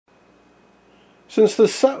Since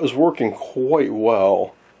this set was working quite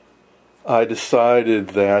well, I decided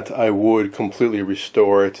that I would completely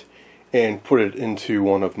restore it and put it into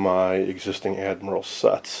one of my existing Admiral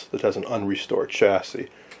sets that has an unrestored chassis.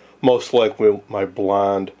 Most likely my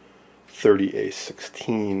blonde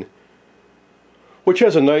 30A16, which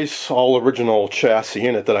has a nice all-original chassis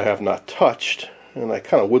in it that I have not touched, and I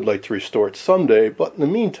kind of would like to restore it someday, but in the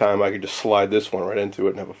meantime I could just slide this one right into it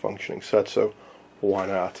and have a functioning set, so why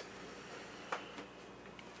not?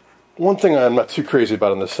 One thing I'm not too crazy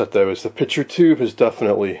about on this set though is the picture tube has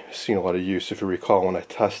definitely seen a lot of use. If you recall, when I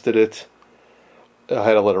tested it, I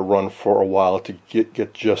had to let it run for a while to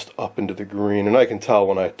get just up into the green, and I can tell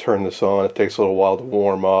when I turn this on it takes a little while to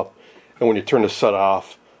warm up, and when you turn the set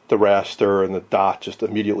off, the raster and the dot just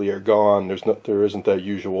immediately are gone. There isn't that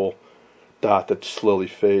usual dot that slowly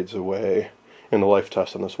fades away, and the life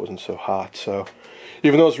test on this wasn't so hot. So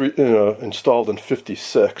even though it was installed in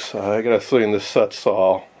 '56, I gotta say this set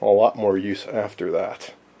saw a lot more use after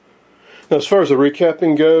that. Now, as far as the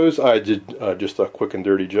recapping goes, I did just a quick and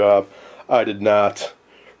dirty job. I did not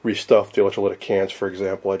restuff the electrolytic cans, for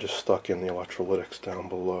example. I just stuck in the electrolytics down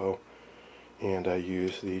below, and I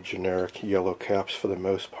used the generic yellow caps for the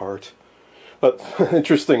most part. But the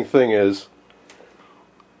interesting thing is,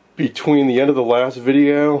 between the end of the last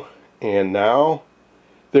video and now,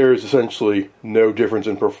 there is essentially no difference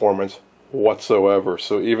in performance whatsoever.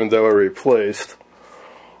 So even though I replaced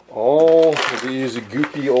all these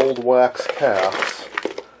goopy old wax caps,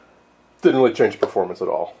 didn't really change performance at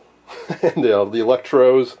all. And the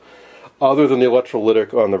electrodes, other than the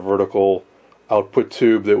electrolytic on the vertical output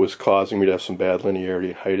tube that was causing me to have some bad linearity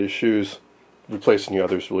and height issues, replacing the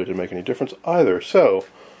others really didn't make any difference either. So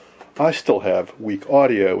I still have weak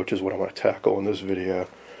audio, which is what I want to tackle in this video.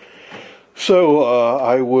 So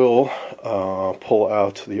I will pull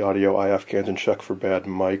out the audio IF cans and check for bad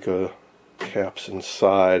mica caps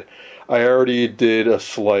inside. I already did a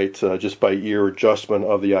slight, just by ear adjustment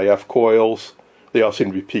of the IF coils. They all seem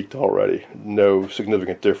to be peaked already. No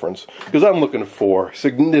significant difference. Because I'm looking for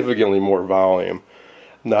significantly more volume,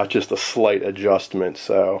 not just a slight adjustment.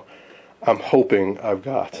 So I'm hoping I've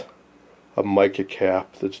got a mica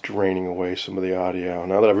cap that's draining away some of the audio.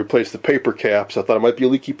 Now that I've replaced the paper caps, I thought it might be a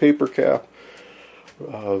leaky paper cap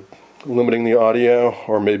limiting the audio,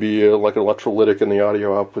 or maybe like an electrolytic in the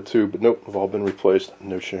audio output tube, but nope, they've all been replaced,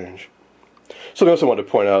 no change. Something else I wanted to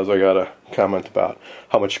point out is I got a comment about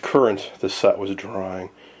how much current this set was drawing.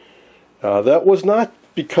 That was not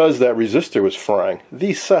because that resistor was frying.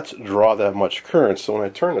 These sets draw that much current, so when I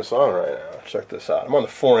turn this on right now, check this out. I'm on the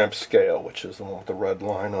 4 amp scale, which is the one with the red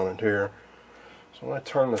line on it here. So when I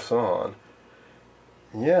turn this on,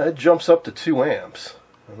 yeah, it jumps up to 2 amps.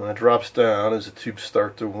 And then it drops down as the tubes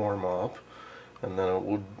start to warm up, and then it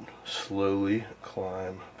will slowly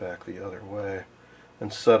climb back the other way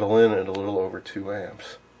and settle in at a little over 2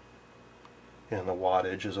 amps. And the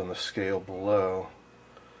wattage is on the scale below.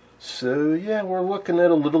 So yeah, we're looking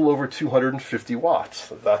at a little over 250 watts.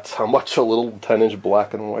 That's how much a little 10-inch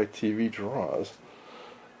black and white TV draws.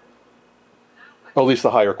 Or at least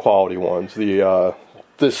the higher quality ones.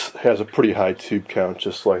 This has a pretty high tube count,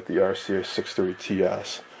 just like the RCA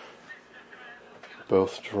 630TS.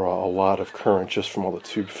 Both draw a lot of current just from all the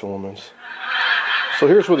tube filaments. So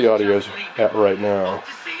here's where the audio is at right now.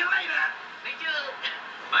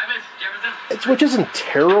 Which isn't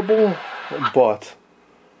terrible, but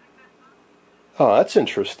oh, that's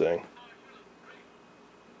interesting.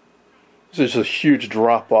 There's a huge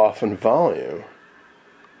drop off in volume.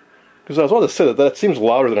 Because I was about to say that seems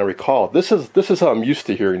louder than I recall. This is how I'm used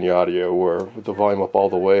to hearing the audio, where with the volume up all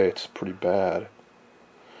the way, it's pretty bad.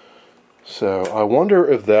 So I wonder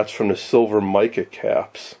if that's from the silver mica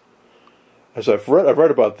caps. As I've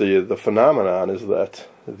read about the phenomenon is that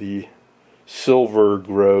the silver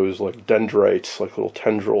grows like dendrites, like little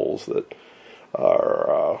tendrils that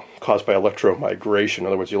are caused by electromigration. In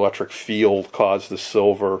other words, the electric field caused the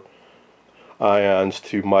silver ions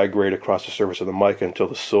to migrate across the surface of the mica until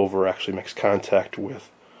the silver actually makes contact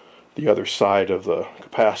with the other side of the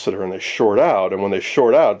capacitor, and they short out. And when they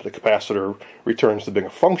short out, the capacitor returns to being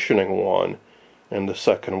a functioning one, and the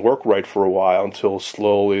set can work right for a while until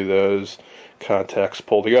slowly those contacts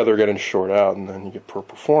pull together again and short out, and then you get poor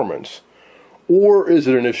performance. Or is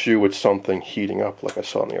it an issue with something heating up like I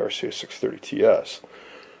saw in the RCA 630TS?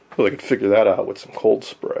 Well, I could figure that out with some cold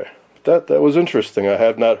spray. But that was interesting. I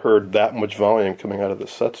have not heard that much volume coming out of the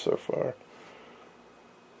set so far.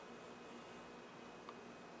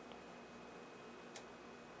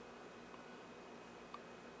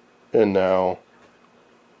 And now,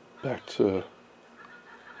 back to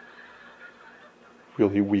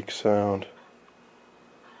really weak sound.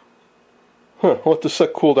 I'll let this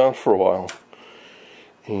set cool down for a while,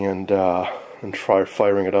 and try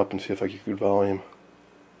firing it up and see if I get good volume.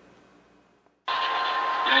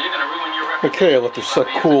 Okay, I let the set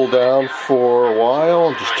cool down for a while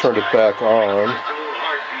and just turned it back on.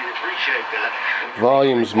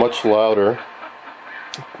 Volume's much louder,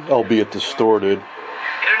 albeit distorted.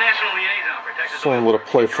 So I'm going to let it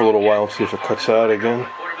play for a little while and see if it cuts out again.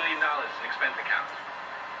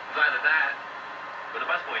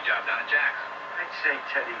 I'd say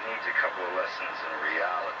Teddy needs a couple of lessons in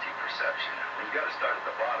reality perception. You've got to start at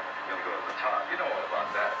the bottom if you're going to go to the top. You know all about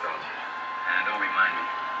that, don't you? And don't remind me.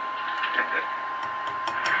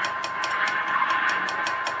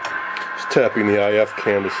 Just tapping the IF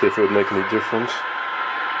can to see if it would make any difference.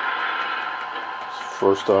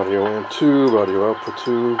 First audio in tube, audio output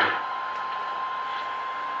tube.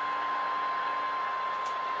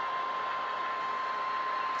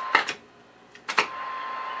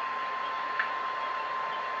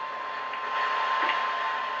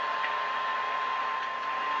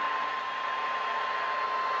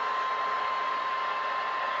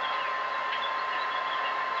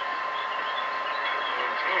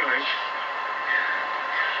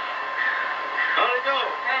 How'd it go?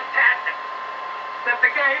 Fantastic. Except the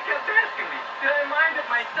guy who kept asking me, did I mind if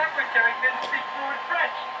my secretary didn't speak fluent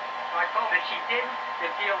French? Well, I told her she didn't. The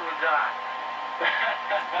deal was on.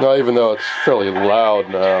 Now, even though it's fairly loud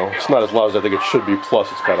now, it's not as loud as I think it should be, plus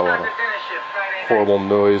it's got a lot of horrible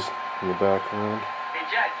noise in the background. Hey,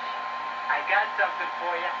 Judge, I got something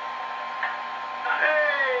for you.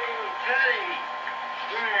 Hey, Teddy!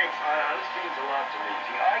 Thanks. This means a lot to me.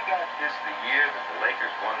 See, I got this the year that the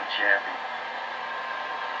Lakers won the championship.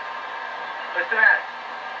 What's the matter?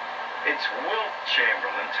 It's Wilt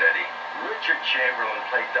Chamberlain, Teddy. Richard Chamberlain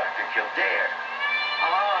played Dr. Kildare.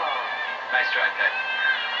 Oh. Nice try, Ted.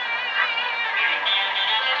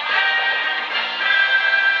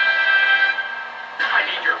 I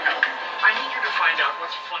need your help. I need you to find out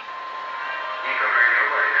what's funny.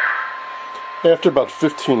 After about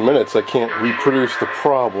 15 minutes, I can't reproduce the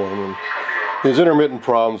problem. And these intermittent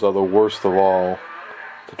problems are the worst of all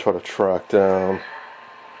to try to track down.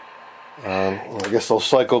 I guess I'll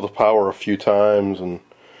cycle the power a few times and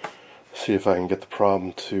see if I can get the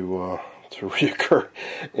problem to reoccur.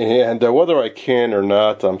 And whether I can or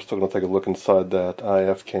not, I'm still going to take a look inside that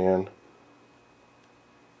IF can.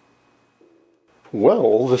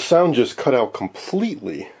 Well, the sound just cut out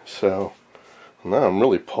completely, so now I'm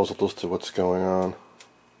really puzzled as to what's going on.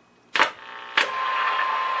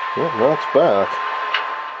 Yeah, now it's back.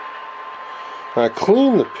 I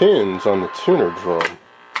cleaned the pins on the tuner drum.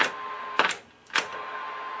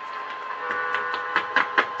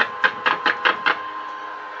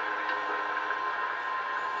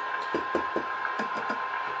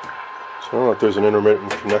 I don't know if there's an intermittent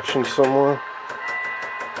connection somewhere.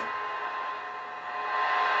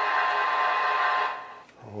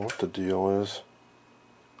 I don't know what the deal is.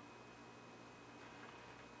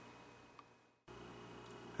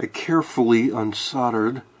 I carefully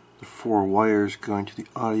unsoldered the 4 wires going to the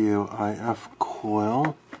audio IF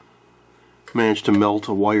coil. Managed to melt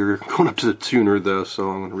a wire going up to the tuner though, so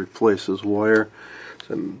I'm going to replace this wire.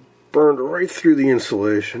 So I'm burned right through the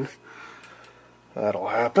insulation. That'll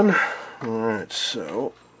happen. Alright,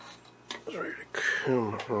 so it's ready to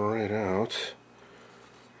come right out.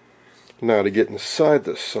 Now to get inside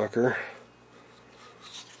this sucker,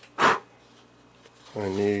 I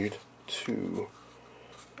need to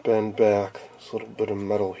bend back this little bit of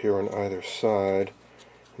metal here on either side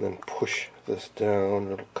and then push this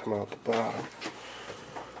down. It'll come out the bottom.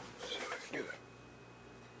 Let's see if I can get it.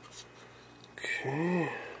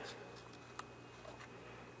 Okay.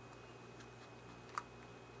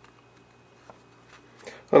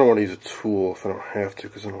 I don't want to use a tool if I don't have to,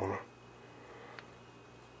 because I don't want to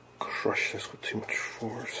crush this with too much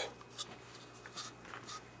force.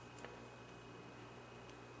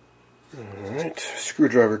 Alright,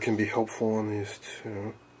 screwdriver can be helpful on these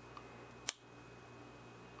too.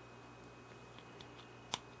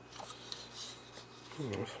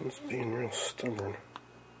 This one's being real stubborn.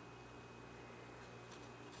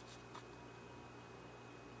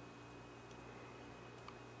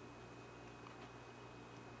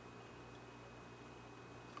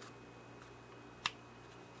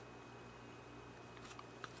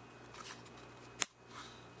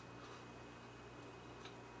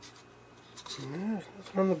 There's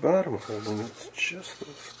nothing on the bottom holding it, it's just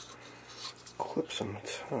those clips on the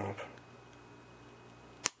top.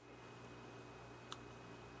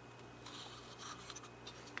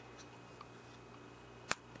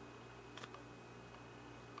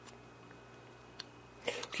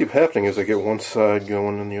 keep happening as I get one side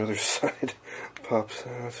going and the other side pops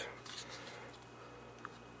out.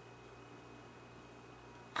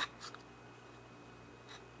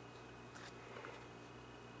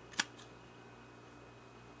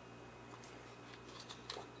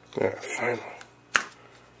 Alright, finally.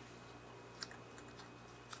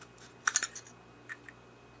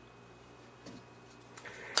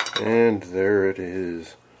 And there it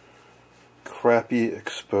is. Crappy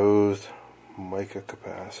exposed mica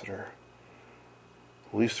capacitor.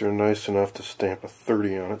 At least they're nice enough to stamp a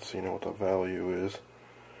 30 on it so you know what the value is.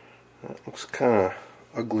 That looks kind of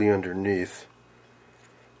ugly underneath.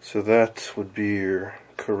 So that would be your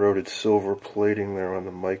corroded silver plating there on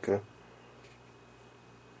the mica.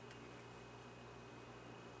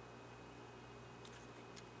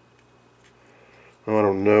 I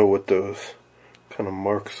don't know what those kind of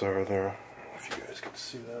marks are there. I don't know if you guys can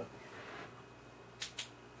see that.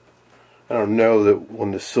 I don't know that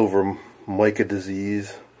when the silver mica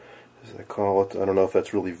disease, as they call it, I don't know if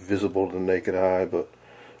that's really visible to the naked eye, but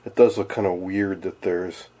it does look kind of weird that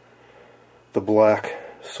there's the black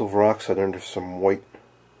silver oxide under some white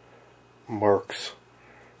marks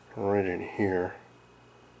right in here.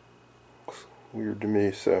 Looks weird to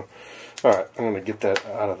me, so alright, I'm going to get that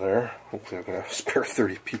out of there. Hopefully I'm going to have a spare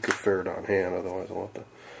 30 picofarad on hand, otherwise I'll have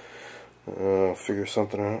to figure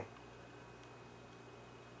something out.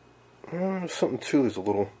 Something too, there's a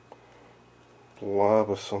little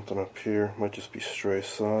blob of something up here. Might just be stray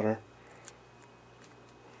solder.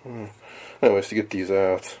 Anyways, to get these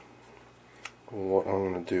out, what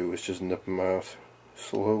I'm going to do is just nip them out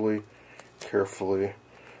slowly, carefully.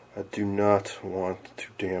 I do not want to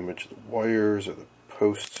damage the wires or the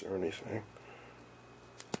posts or anything.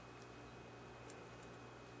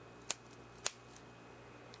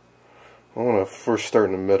 I want to first start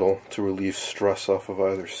in the middle to relieve stress off of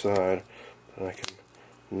either side, and I can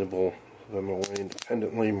nibble them away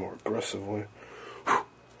independently, more aggressively.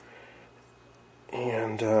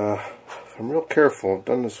 And I'm real careful. I've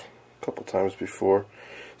done this a couple times before.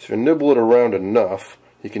 So if you nibble it around enough,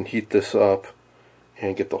 you can heat this up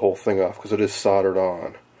and get the whole thing off, because it is soldered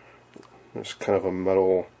on. There's kind of a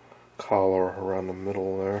metal collar around the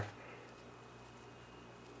middle there.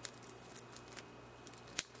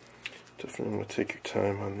 Definitely want to take your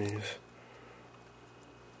time on these.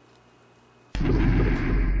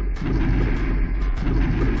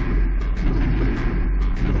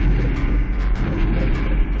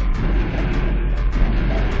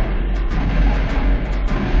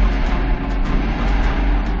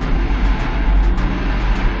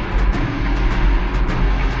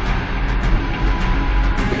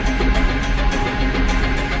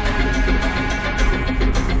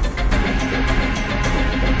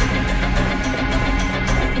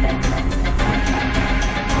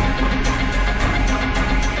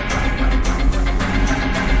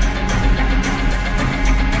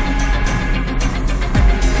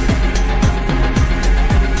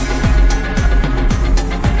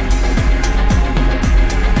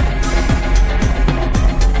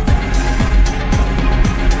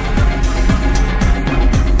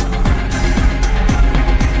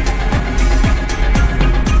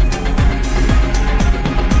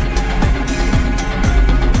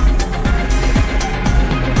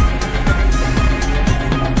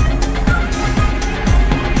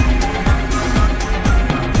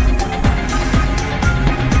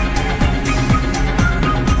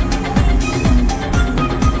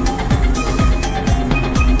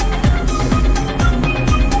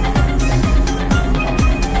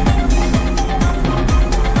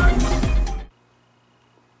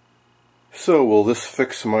 So will this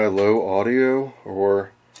fix my low audio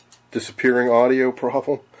or disappearing audio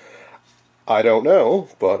problem? I don't know,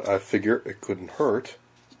 but I figure it couldn't hurt.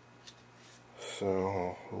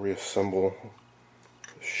 So I'll reassemble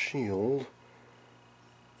the shield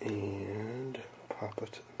and pop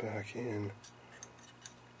it back in.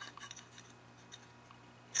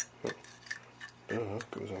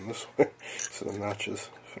 It goes on this way, so the notches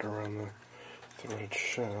fit around the threaded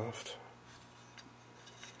shaft.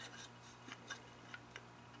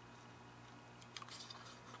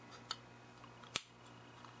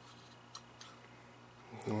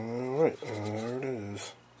 Alright, there it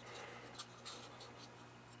is.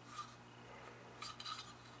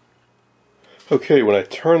 Okay, when I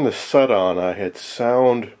turned the set on, I had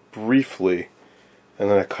sound briefly, and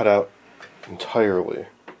then I cut out entirely.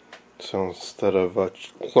 So instead of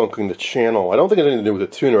clunking the channel, I don't think it had anything to do with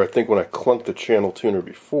the tuner. I think when I clunked the channel tuner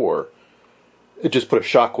before, it just put a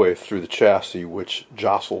shockwave through the chassis, which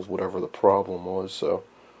jostled whatever the problem was. So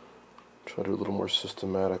try to do it a little more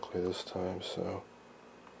systematically this time. So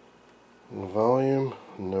the volume,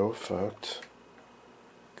 no effect.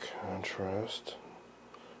 Contrast,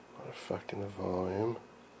 not affecting the volume.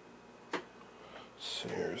 So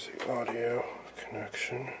here's the audio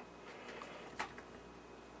connection.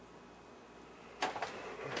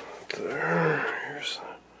 There, here's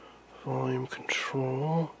the volume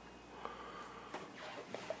control.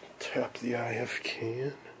 Tap the IF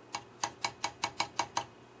can.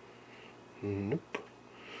 Nope.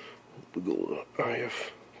 Wiggle the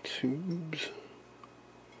IF tubes.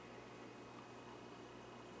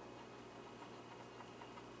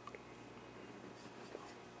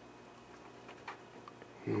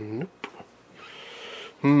 Nope.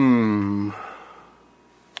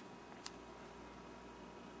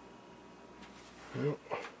 Nope.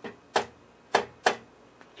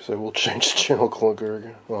 Because I will change the channel clunker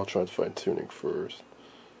again. Well, I'll try the fine tuning first.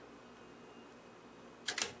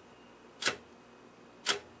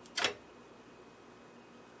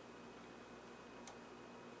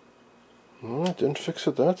 Well, I didn't fix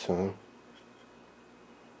it that time.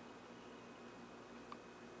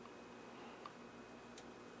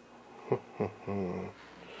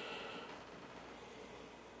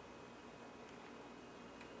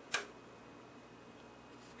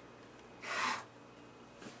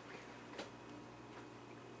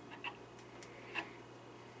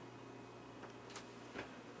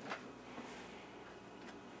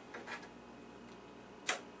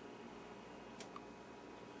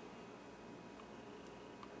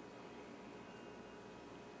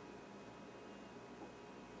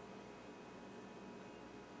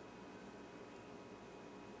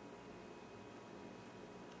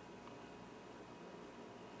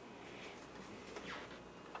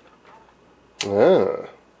 Ah,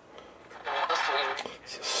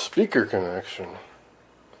 it's a speaker connection.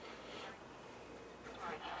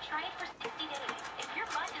 Try it for 60 days. If your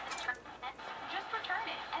bud doesn't turn it, just return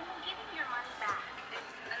it, and we'll give you your money back.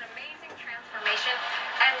 It's an amazing transformation,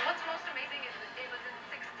 and what's most amazing is that it was in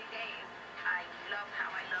 60 days. I love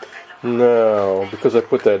how I look. No, because I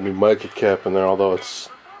put that new mica cap in there, although it's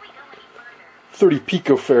Before we go any further, 30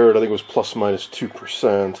 picofarad, I think it was plus minus 2%. this show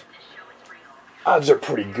is real. Odds are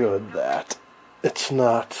pretty good that it's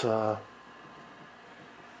not going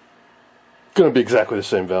to be exactly the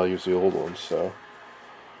same value as the old one, so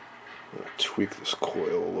I'm going to tweak this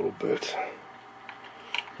coil a little bit.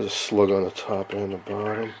 There's a slug on the top and the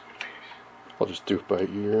bottom. I'll just do it by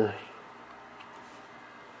ear.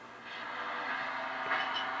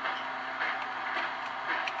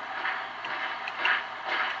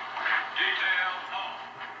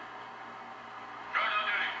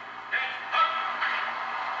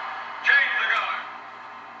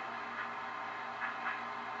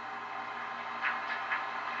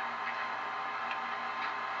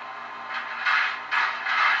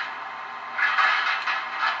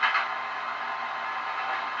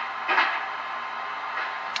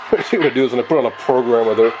 What I'm going to do is when I put on a program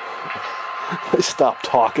where they stop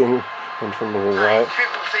talking and from the right.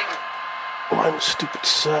 Why am I stupid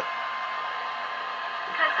set?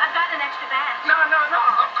 Because I've got an extra batch. No, I'm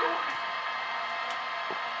cool.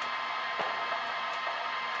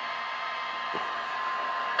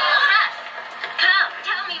 Come,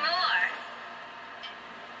 tell me more.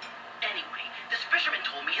 Anyway, this fisherman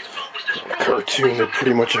told me his boat was destroyed. Cartoon, they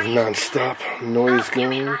pretty much have non-stop noise You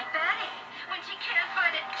mean going. like Betty, when she can't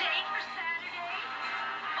find a date for Saturday?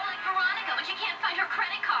 Or like Veronica, when she can't find her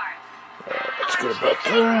credit card? Let's go back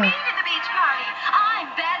Take there. me to the beach party. I'm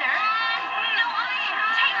better. No, I am.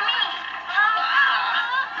 Take me.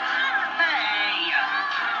 Hey,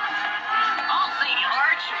 I'll say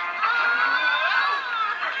Arch.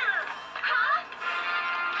 Huh?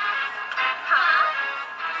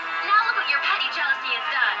 Now look what your petty jealousy has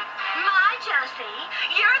done. My jealousy?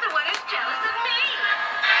 You're the one who's jealous of me.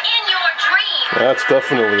 In your dreams. That's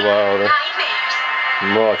definitely louder. Nightmares.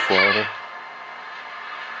 Much louder.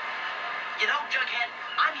 You know, Jughead,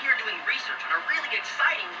 I'm here doing research on a really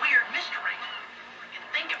exciting, weird mystery. You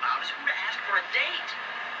think about is who to ask for a date.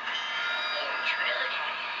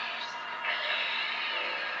 Intruders.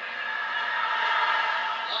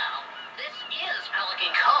 Well, this is Pelican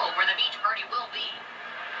Cove, where the beach party will be.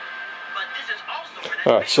 But this is also where the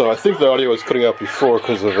Alright, so I think the audio was cutting out before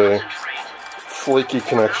because of a flaky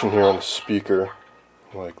connection here on the speaker.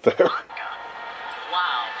 Like there.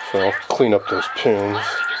 Wow. So I'll clean up those pins.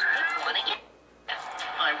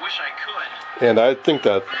 I wish I could. And I think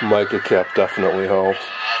that mica cap definitely helped.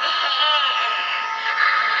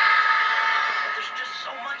 There's just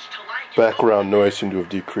so much to like. Background noise seemed to have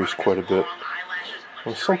decreased quite a bit.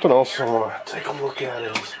 And something else I want to take a look at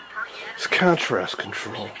is this contrast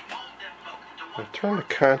control. I turned the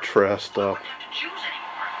contrast up.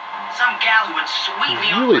 Some some gal who would sweep me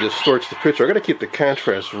It off really my distorts the picture. I got to keep the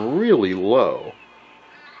contrast really low,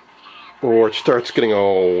 or it starts getting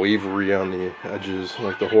all wavery on the edges,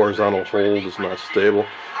 like the horizontal hold is not stable.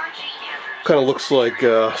 Kind of looks like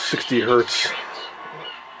 60 hertz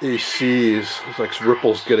AC is like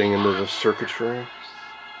ripples getting into the circuitry.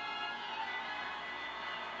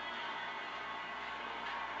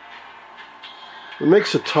 It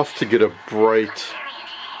makes it tough to get a bright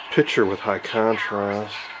picture with high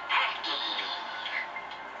contrast.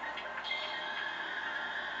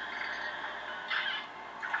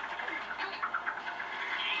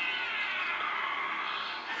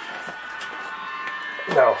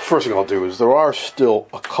 Now, first thing I'll do is there are still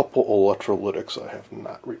a couple electrolytics I have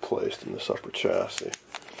not replaced in this upper chassis.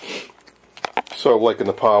 So, like in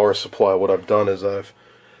the power supply, what I've done is I've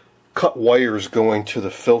cut wires going to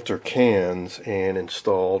the filter cans and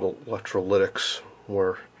installed electrolytics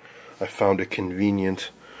where I found it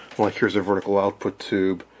convenient. Like, here's a vertical output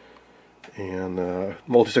tube, and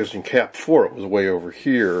multi-section cap for it was way over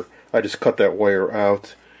here. I just cut that wire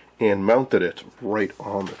out and mounted it right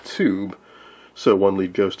on the tube, so one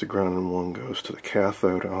lead goes to ground and one goes to the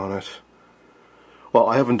cathode on it. Well,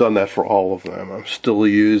 I haven't done that for all of them. I'm still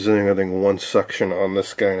using, I think, one section on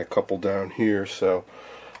this guy and a couple down here, so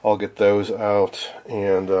I'll get those out,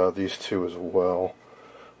 and these two as well,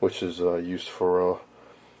 which is used for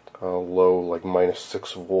a low, like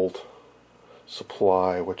 -6 volt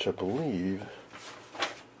supply, which I believe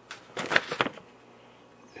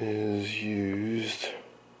is used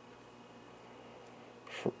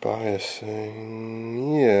for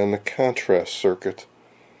biasing, yeah, in the contrast circuit.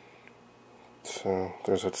 So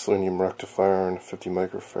there's that selenium rectifier and a 50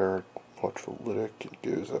 microfarad electrolytic. It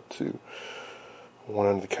goes up to one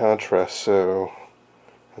end of the contrast, so,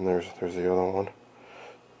 and there's the other one.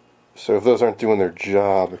 So if those aren't doing their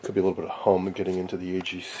job, it could be a little bit of hum getting into the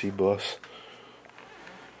AGC bus.